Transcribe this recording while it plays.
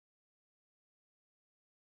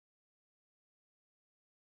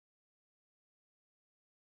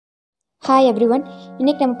Hi everyone,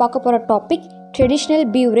 இன்னைக்கு நம்ம பார்க்க போகிற topic traditional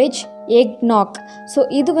beverage Eggnog. So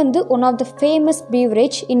இது வந்து one of the famous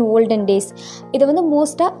beverage in olden days. இதை வந்து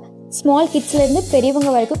மோஸ்ட்டாக ஸ்மால் கிட்ஸ்லேருந்து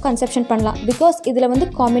பெரியவங்க வரைக்கும் கன்சப்ஷன் பண்ணலாம். பிகாஸ் இதில் வந்து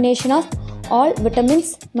combination of all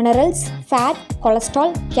vitamins, minerals, fat,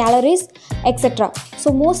 cholesterol, calories etcetera. So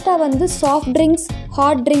மோஸ்ட்டாக வந்து சாஃப்ட் ட்ரிங்க்ஸ்,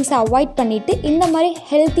 ஹாட் ட்ரிங்க்ஸை அவாய்ட் பண்ணிவிட்டு இந்த மாதிரி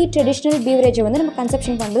ஹெல்த்தி ட்ரெடிஷ்னல் பீவரேஜை வந்து நம்ம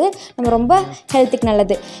கன்சப்ஷன் பண்ணுறது நம்ம ரொம்ப ஹெல்த்துக்கு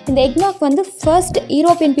நல்லது. இந்த எக்னாக் வந்து ஃபர்ஸ்ட்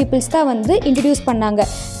யூரோப்பியன் பீப்புள்ஸ் தான் வந்து இன்ட்ரடியூஸ் பண்ணாங்க.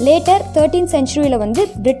 லேட்டர் 13th century வந்து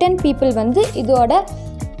பிரிட்டன் பீப்புள் வந்து இதோட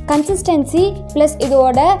கன்சிஸ்டன்சி ப்ளஸ்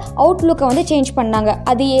இதோட அவுட்லுக்கை வந்து சேஞ்ச் பண்ணாங்க.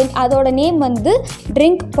 அதோட நேம் வந்து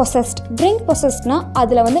ட்ரிங்க் பொசஸ்ட்னால்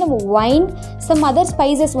அதில் வந்து நம்ம ஒயின், சம் அதர்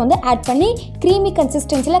ஸ்பைசஸ் வந்து ஆட் பண்ணி க்ரீமி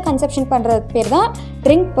கன்சிஸ்டன்சியில் கன்சப்ஷன் பண்ணுறது பேர் தான்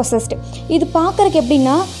ட்ரிங்க் பொசஸ்ட். இது பார்க்குறக்கு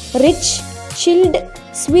எப்படின்னா rich, chilled,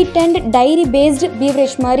 ஸ்வீட்டண்ட், diary based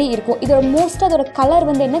beverage மாதிரி இருக்கும். அதோட கலர்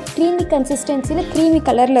வந்து என்ன க்ரீமி கன்சிஸ்டன்சியில் க்ரீமி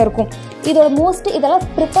கலரில் இருக்கும். இதெல்லாம்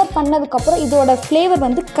ப்ரிப்பேர் பண்ணதுக்கப்புறம் இதோட ஃப்ளேவர்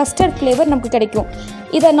வந்து கஸ்டர்ட் ஃப்ளேவர் நமக்கு கிடைக்கும்.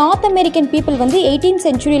 இதை நார்த் அமெரிக்கன் பீப்புள் வந்து 18th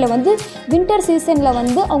century வந்து வின்டர் சீசனில்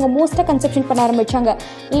வந்து அவங்க மோஸ்ட்டாக கன்சப்ஷன் பண்ண ஆரம்பித்தாங்க.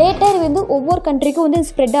 லேட்டர் வந்து ஒவ்வொரு கண்ட்ரிக்கும் வந்து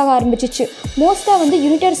ஸ்ப்ரெட் ஆக ஆரம்பிச்சிச்சு. மோஸ்ட்டாக வந்து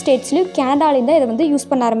யுனைடெட் ஸ்டேட்ஸ்லையும் கனடாலையும் தான் இதை வந்து யூஸ்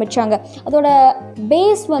பண்ண ஆரம்பித்தாங்க. அதோட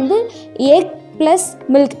பேஸ் வந்து எக் ப்ளஸ்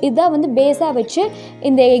மில்க், இதான் வந்து பேஸாக வச்சு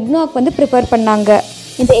இந்த எக்னாக் வந்து ப்ரிப்பேர் பண்ணாங்க.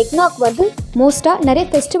 இந்த எக்னாக் வந்து மோஸ்ட்டாக நிறைய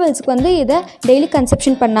ஃபெஸ்டிவல்ஸுக்கு வந்து இதை டெய்லி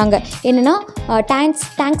கன்சப்ஷன் பண்ணாங்க. என்னென்னா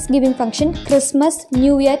thanks giving function, Christmas,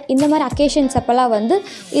 new year இந்த மாதிரி அக்கேஷன்ஸ் அப்போல்லாம் வந்து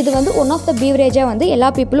இது வந்து ஒன் ஆஃப் த பீவரேஜாக வந்து எல்லா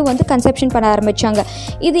பீப்புளும் வந்து கன்சப்ஷன் பண்ண ஆரம்பித்தாங்க.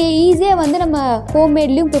 இது ஈஸியாக வந்து நம்ம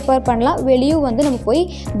ஹோம்மேட்லேயும் ப்ரிப்பேர் பண்ணலாம், வெளியும் வந்து நம்ம போய்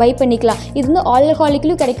பை பண்ணிக்கலாம். இது வந்து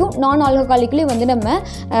ஆல்கஹாலிக்லேயும் கிடைக்கும், நான் ஆல்கஹாலிக்லேயும் வந்து நம்ம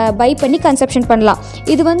பை பண்ணி கன்சப்ஷன் பண்ணலாம்.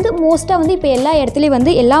 இது வந்து மோஸ்ட்டாக வந்து இப்போ எல்லா இடத்துலையும்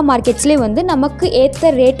வந்து எல்லா மார்க்கெட்ஸ்லேயும் வந்து நமக்கு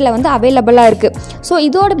ஏற்ற ரேட்டில் வந்து அவைலபிளாக இருக்குது. ஸோ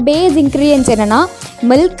இதோட பேஸ் இன்க்ரீடியன்ஸ் என்னென்னா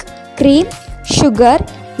milk, cream, sugar,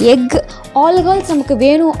 egg. Alcohols நமக்கு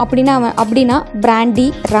வேணும் அப்படின்னா பிராண்டி,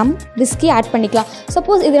 ரம், விஸ்கி ஆட் பண்ணிக்கலாம்.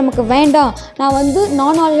 சப்போஸ் இது நமக்கு வேண்டாம், நான் வந்து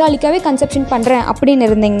நான் ஆல்கஹாலிக்காகவே கன்சப்ஷன் பண்ணுறேன் அப்படின்னு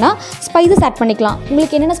இருந்தீங்கன்னா ஸ்பைசஸ் ஆட் பண்ணிக்கலாம்.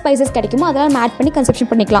 உங்களுக்கு என்னென்ன ஸ்பைசஸ் கிடைக்குமோ அதெல்லாம் நம்ம ஆட் பண்ணி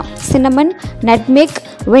கன்சப்ஷன் பண்ணிக்கலாம். Cinnamon, nutmeg,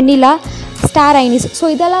 vanilla, star ஐனிஸ். So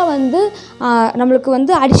இதெல்லாம் வந்து நம்மளுக்கு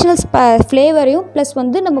வந்து அடிஷ்னல் ஃப்ளேவரையும் ப்ளஸ்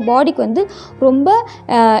வந்து நம்ம பாடிக்கு வந்து ரொம்ப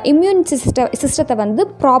இம்யூன் சிஸ்டத்தை வந்து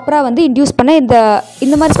ப்ராப்பராக வந்து இன்டியூஸ் பண்ண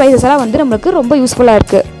இந்த மாதிரி ஸ்பைசஸ் எல்லாம் வந்து நம்மளுக்கு ரொம்ப யூஸ்ஃபுல்லாக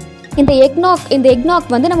இருக்குது. இந்த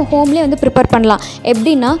எக்னாக் வந்து நம்ம ஹோம்லேயே வந்து ப்ரிப்பேர் பண்ணலாம்.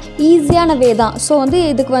 எப்படின்னா ஈஸியான வே தான். ஸோ வந்து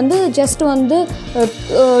இதுக்கு வந்து ஜஸ்ட் வந்து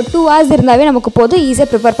 2 hours இருந்தாவே நமக்கு போதும்,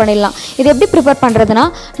 ஈஸியாக ப்ரிப்பேர் பண்ணிடலாம். இது எப்படி ப்ரிப்பேர் பண்ணுறதுனா,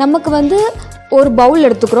 நமக்கு வந்து ஒரு பவுல்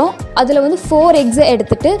எடுத்துக்கிறோம். அதில் வந்து 4 eggs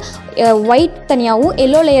எடுத்துகிட்டு ஒயிட் தனியாகவும்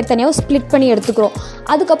எல்லோ லேயர் தனியாகவும் ஸ்ப்ளிட் பண்ணி எடுத்துக்கிறோம்.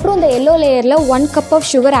 அதுக்கப்புறம் இந்த எல்லோ லேயரில் 1 cup of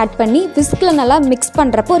சுகர் ஆட் பண்ணி விஸ்கில் நல்லா மிக்ஸ்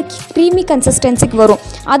பண்ணுறப்போ ஒரு க்ரீமி கன்சிஸ்டன்சிக்கு வரும்.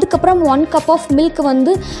 அதுக்கப்புறம் 1 cup of மில்க்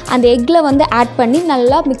வந்து அந்த எக்கில் வந்து ஆட் பண்ணி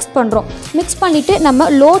நல்லா மிக்ஸ் பண்ணுறோம். மிக்ஸ் பண்ணிவிட்டு நம்ம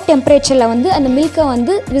லோ டெம்பரேச்சரில் வந்து அந்த மில்க்கை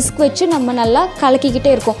வந்து விஸ்க் வச்சு நம்ம நல்லா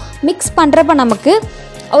கலக்கிக்கிட்டே இருக்கோம். மிக்ஸ் பண்ணுறப்ப நமக்கு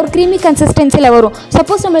ஒரு க்ரீமி கன்சிஸ்டன்சியில் வரும்.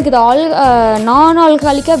 சப்போஸ் நம்மளுக்கு இது நான்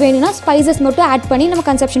ஆல்கஹாலிக்காக வேணும்னா ஸ்பைசஸ் மட்டும் ஆட் பண்ணி நம்ம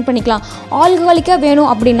கன்சப்ஷன் பண்ணிக்கலாம். ஆல்கஹாலிக்காக வேணும்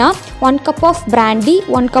அப்படின்னா 1 cup of brandy,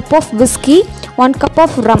 1 cup of whisky, 1 cup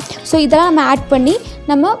of rum. So இதெல்லாம் நம்ம ஆட் பண்ணி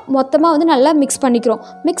நம்ம மொத்தமாக வந்து நல்லா மிக்ஸ் பண்ணிக்கிறோம்.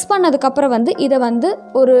 மிக்ஸ் பண்ணதுக்கப்புறம் வந்து இதை வந்து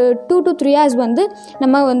ஒரு 2 to 3 hours வந்து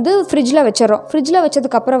நம்ம வந்து ஃப்ரிட்ஜில் வச்சிடறோம். ஃப்ரிட்ஜில்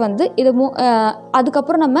வச்சதுக்கப்புறம் வந்து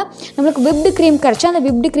அதுக்கப்புறம் நம்மளுக்கு விப்டு க்ரீம் கிடச்சா அந்த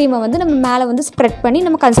விப்டு க்ரீமை வந்து நம்ம மேலே வந்து ஸ்ப்ரெட் பண்ணி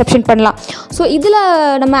நம்ம கன்சப்ஷன் பண்ணலாம். ஸோ இதில்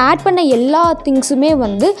நம்ம ஆட் பண்ண எல்லா திங்ஸுமே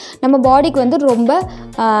வந்து நம்ம பாடிக்கு வந்து ரொம்ப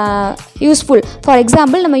யூஸ்ஃபுல். ஃபார்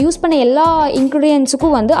எக்ஸாம்பிள், நம்ம யூஸ் பண்ண எல்லா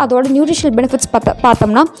இன்க்ரீடியன்ஸுக்கும் வந்து அதோட நியூட்ரிஷனல் பெனிஃபிட்ஸ்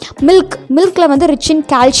பார்த்தோம்னா மில்கில் வந்து rich in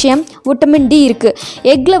calcium, vitamin D இருக்குது.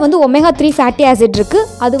 எக்கில் வந்து omega-3 ஃபேட்டி ஆசிட் இருக்குது.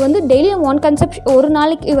 அது வந்து டெய்லி ஒரு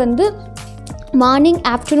நாளைக்கு வந்து மார்னிங்,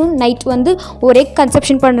 ஆஃப்டர்நூன், நைட் வந்து ஒரு எக்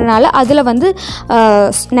கன்சப்ஷன் பண்ணுறதுனால அதில் வந்து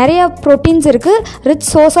நிறைய ப்ரோட்டீன்ஸ் இருக்குது, ரிச்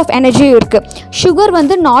சோர்ஸ் ஆஃப் எனர்ஜியும் இருக்குது. சுகர்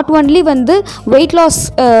வந்து நாட் ஒன்லி வந்து வெயிட் லாஸ்,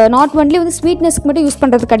 நாட் ஒன்லி வந்து ஸ்வீட்னஸ்க்கு மட்டும் யூஸ்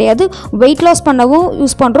பண்ணுறது கிடையாது, வெயிட் லாஸ் பண்ணவும்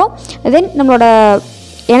யூஸ் பண்ணுறோம். தென் நம்மளோட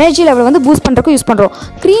எனர்ஜி லெவலை வந்து பூஸ்ட் பண்ணுறதுக்கு யூஸ் பண்ணுறோம்.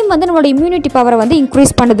 க்ரீம் வந்து நம்மளோட இம்யூனிட்டி பவரை வந்து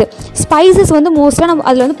இன்க்ரீஸ் பண்ணுது. ஸ்பைசஸ் வந்து மோஸ்ட்டாக நம்ம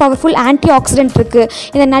அதில் வந்து பவர்ஃபுல் ஆன்டி ஆக்சிடென்ட் இருக்குது.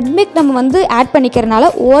 இந்த நட்மெக் நம்ம வந்து ஆட்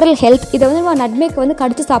பண்ணிக்கிறதுனால ஓரல் ஹெல்த். இதை வந்து நம்ம நட்மெக் வந்து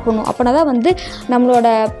கடிச்சு சாப்பிடணும். அப்படின்னா தான் வந்து நம்மளோட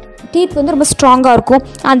டீத் வந்து ரொம்ப ஸ்ட்ராங்காக இருக்கும்.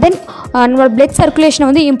 அண்ட் தென் நம்மளோட பிளட் சர்க்குலேஷனை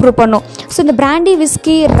வந்து இம்ப்ரூவ் பண்ணும். ஸோ இந்த பிராண்டி,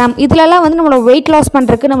 விஸ்கி, ரம் இதிலெல்லாம் வந்து நம்மளோட வெயிட் லாஸ்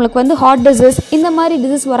பண்ணுறதுக்கு, நம்மளுக்கு வந்து ஹார்ட் டிசீஸ் இந்த மாதிரி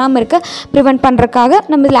டிசீஸ் வராமல் இருக்க ப்ரிவெண்ட் பண்ணுறதுக்காக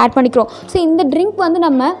நம்ம இதில் ஆட் பண்ணிக்கிறோம். ஸோ இந்த ட்ரிங்க் வந்து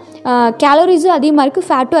நம்ம கேலரிஸும் அதிகமாக இருக்குது,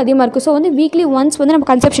 ஃபேட்டும் அதிகமாக இருக்குது. ஸோ வந்து வீக்லி ஒன்ஸ் வந்து நம்ம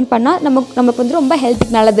கன்சப்ஷன் பண்ணால் நமக்கு வந்து ரொம்ப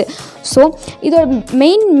ஹெல்த்துக்கு நல்லது. ஸோ இதோட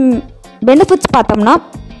மெயின் பெனிஃபிட்ஸ் பார்த்தோம்னா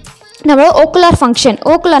நம்மளோட ஓக்குலார் ஃபங்க்ஷன்,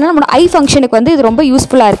 ஓக்குலார்னா நம்மளோட ஐ ஃபங்க்ஷனுக்கு வந்து இது ரொம்ப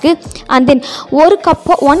யூஸ்ஃபுல்லாக இருக்குது. அண்ட் தென் 1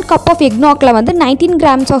 கப் ஆஃப் எக்னாக்கில் வந்து 19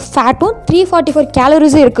 grams ஆஃப் ஃபேட்டும் 344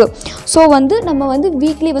 calories இருக்குது. ஸோ வந்து நம்ம வந்து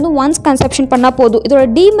வீக்லி வந்து ஒன்ஸ் கன்சப்ஷன் பண்ணால் போதும். இதோட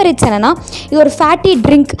டீமெரிட்ஸ் என்னென்னா, இது ஒரு ஃபேட்டி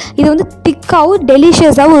ட்ரிங்க், இது வந்து திக்காகவும்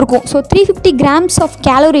டெலிஷியஸாகவும் இருக்கும். So 350 grams of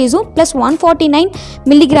கேலரிஸும் plus 149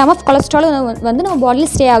 milligram of கொலஸ்ட்ராலும் வந்து நம்ம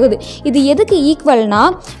பாடியில் ஸ்டே ஆகுது. இது எதுக்கு ஈக்குவல்னா,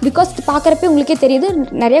 பிகாஸ் இது பார்க்குறப்ப உங்களுக்கே தெரியுது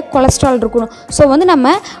நிறைய கொலஸ்ட்ரால் இருக்கணும். ஸோ வந்து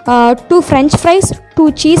நம்ம 2 French fries, 2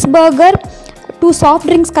 cheeseburger, 2 soft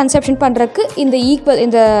drinks consumption பண்ணுறதுக்கு இந்த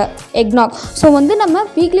எக்னாக். ஸோ வந்து நம்ம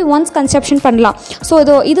வீக்லி ஒன்ஸ் கன்சப்ஷன் பண்ணலாம். ஸோ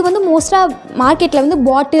இது வந்து மோஸ்ட்டாக மார்க்கெட்டில் வந்து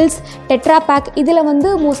பாட்டில்ஸ், டெட்ரா பேக் இதில்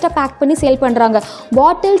வந்து மோஸ்ட்டாக பேக் பண்ணி சேல் பண்ணுறாங்க.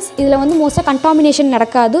 பாட்டில்ஸ் இதில் வந்து மோஸ்ட்டாக கண்டாமினேஷன்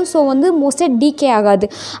நடக்காது. ஸோ வந்து மோஸ்ட்டாக டீகே ஆகாது.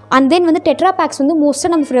 அண்ட் தென் வந்து டெட்ரா பேக்ஸ் வந்து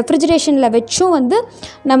மோஸ்ட்டாக நம்ம ரெஃப்ரிஜரேஷனில் வச்சும் வந்து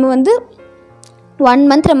நம்ம வந்து 1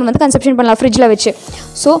 month நம்ம வந்து கன்சப்ஷன் பண்ணலாம் ஃப்ரிட்ஜில் வச்சு.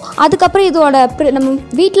 ஸோ அதுக்கப்புறம் இதோட நம்ம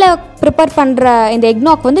வீட்டில் ப்ரிப்பேர் பண்ணுற இந்த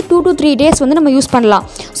எக்னாக் வந்து 2 to 3 days வந்து நம்ம யூஸ் பண்ணலாம்.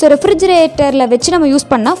 ஸோ ரெஃப்ரிஜரேட்டரில் வச்சு நம்ம யூஸ்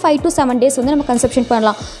பண்ணால் 5 to 7 days வந்து நம்ம கன்சப்ஷன்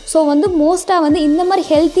பண்ணலாம். ஸோ வந்து மோஸ்ட்டாக வந்து இந்த மாதிரி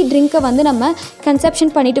ஹெல்த்தி ட்ரிங்க்கை வந்து நம்ம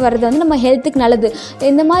கன்சப்ஷன் பண்ணிட்டு வர்றது வந்து நம்ம ஹெல்த்துக்கு நல்லது.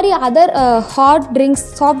 இந்த மாதிரி other hot drinks,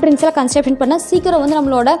 soft ட்ரிங்க்ஸ்லாம் consumption பண்ணால் சீக்கிரம் வந்து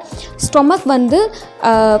நம்மளோட ஸ்டொமக் வந்து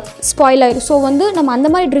ஸ்பாயில் ஆகிடும். ஸோ வந்து நம்ம அந்த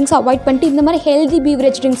மாதிரி ட்ரிங்க்ஸ் அவாய்ட் பண்ணிட்டு இந்த மாதிரி ஹெல்தி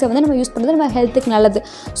பீவரேஜ் ட்ரிங்க்ஸை வந்து நம்ம யூஸ் பண்ணுறது நம்ம ஹெல்த்துக்கு நல்லது.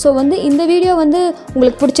 ஸோ வந்து இந்த வீடியோ வந்து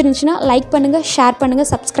உங்களுக்கு பிடிச்சிருந்துச்சுன்னா லைக் பண்ணுங்கள், ஷேர் பண்ணுங்கள்,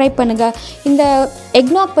 சப்ஸ்கிரைப் பண்ணுங்கள். இந்த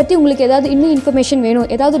எக்னாக் பற்றி உங்களுக்கு ஏதாவது இன்னும் இன்ஃபர்மேஷன் வேணும்,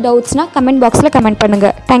 ஏதாவது டவுட்ஸ்னால் கமெண்ட் பாக்ஸில் கமெண்ட்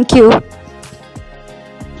பண்ணுங்கள். தேங்க்யூ.